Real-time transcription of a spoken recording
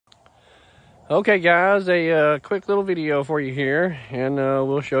Okay guys, a quick little video for you here, and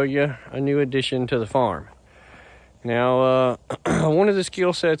we'll show you a new addition to the farm. Now, one of the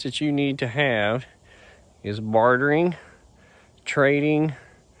skill sets that you need to have is bartering, trading,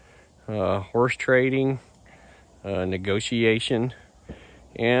 horse trading, negotiation,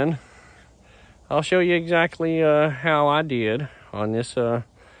 and I'll show you exactly how I did on this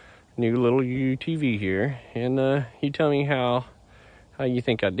new little UTV here, and you tell me how you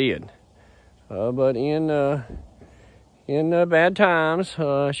think I did. But in bad times,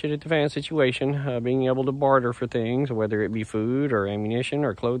 shit at the fan situation, being able to barter for things, whether it be food or ammunition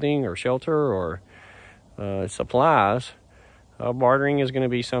or clothing or shelter or supplies, bartering is going to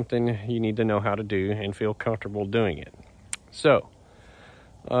be something you need to know how to do and feel comfortable doing it. So,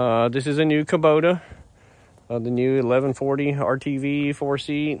 this is a new Kubota, the new 1140 RTV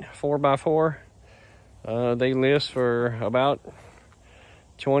 4-seat 4x4. They list for about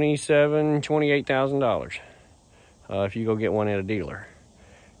 $28,000 if you go get one at a dealer.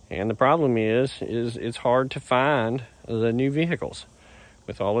 And the problem is it's hard to find the new vehicles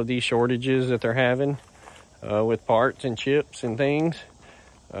with all of these shortages that they're having with parts and chips and things.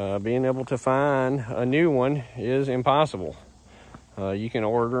 Being able to find a new one is impossible. You can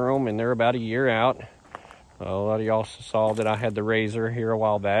order them and they're about a year out. A lot of y'all saw that I had the Razor here a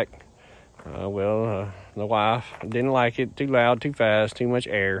while back. The wife didn't like it. Too loud, too fast, too much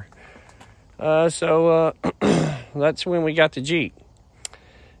air. So that's when we got the Jeep.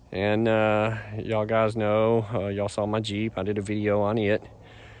 And y'all guys know, y'all saw my Jeep. I did a video on it.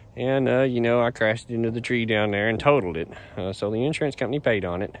 And, I crashed into the tree down there and totaled it. So the insurance company paid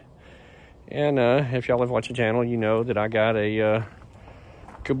on it. And if y'all have watched the channel, you know that I got a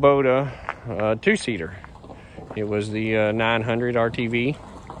Kubota 2-seater. It was the 900 RTV.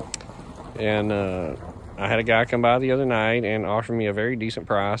 And I had a guy come by the other night and offer me a very decent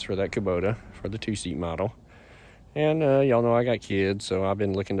price for that Kubota for the 2-seat model. And y'all know I got kids, so I've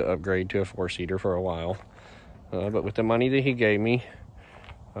been looking to upgrade to a 4-seater for a while. But with the money that he gave me,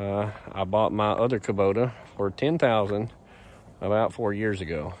 I bought my other Kubota for $10,000 about 4 years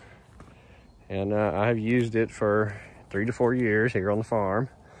ago. And I have used it for 3 to 4 years here on the farm.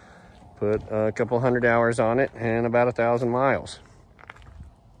 Put a couple hundred hours on it and about 1,000 miles.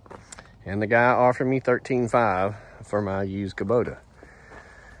 And the guy offered me $13,500 for my used Kubota.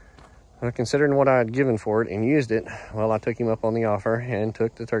 Considering what I had given for it and used it, well, I took him up on the offer and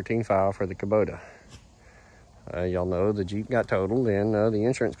took the $13,500 for the Kubota. Y'all know the Jeep got totaled and the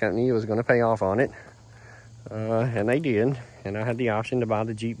insurance company was going to pay off on it. And they did. And I had the option to buy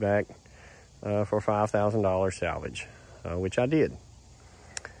the Jeep back for $5,000 salvage, which I did.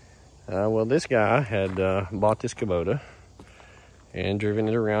 Well, this guy had bought this Kubota and driven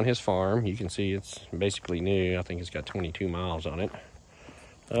it around his farm. You can see it's basically new. I think it's got 22 miles on it.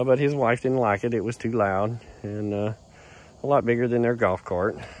 But his wife didn't like it. It was too loud and a lot bigger than their golf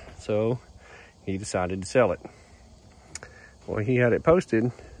cart. So he decided to sell it. Well, he had it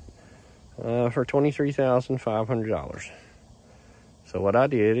posted for $23,500. So what I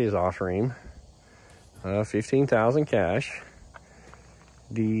did is offer him $15,000 cash.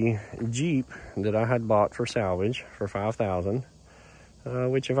 The Jeep that I had bought for salvage for $5,000.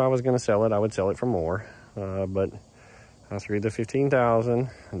 Which if I was going to sell it, I would sell it for more. But I threw the $15,000,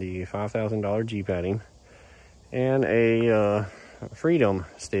 the $5,000 Jeep at him, and a Freedom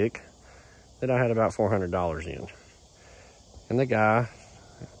stick that I had about $400 in. And the guy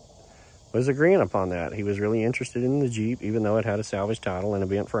was agreeing upon that. He was really interested in the Jeep, even though it had a salvage title and a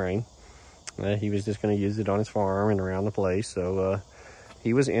bent frame. He was just going to use it on his farm and around the place. So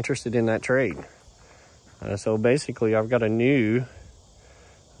he was interested in that trade. So basically, I've got a new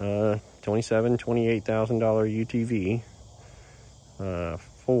 $28,000 UTV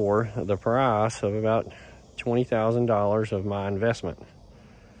for the price of about $20,000 of my investment.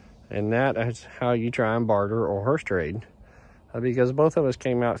 And that is how you try and barter or horse trade, because both of us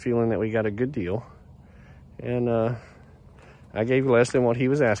came out feeling that we got a good deal. And I gave less than what he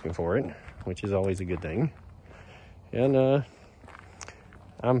was asking for it, which is always a good thing. And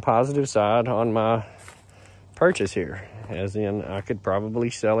I'm positive side on my purchase here, as in I could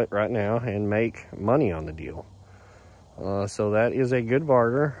probably sell it right now and make money on the deal. So that is a good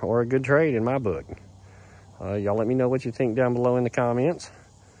barter or a good trade in my book. Y'all let me know what you think down below in the comments.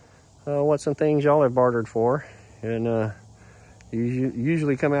 What some things y'all have bartered for, and you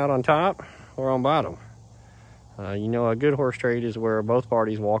usually come out on top or on bottom. A good horse trade is where both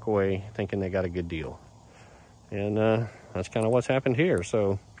parties walk away thinking they got a good deal. And that's kind of what's happened here.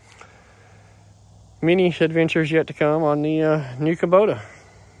 So many adventures yet to come on the new Kubota.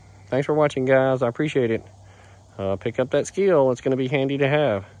 Thanks for watching, guys. I appreciate it. Pick up that skill. It's going to be handy to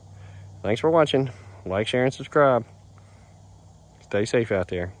have. Thanks for watching. Like, share, and subscribe. Stay safe out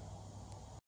there.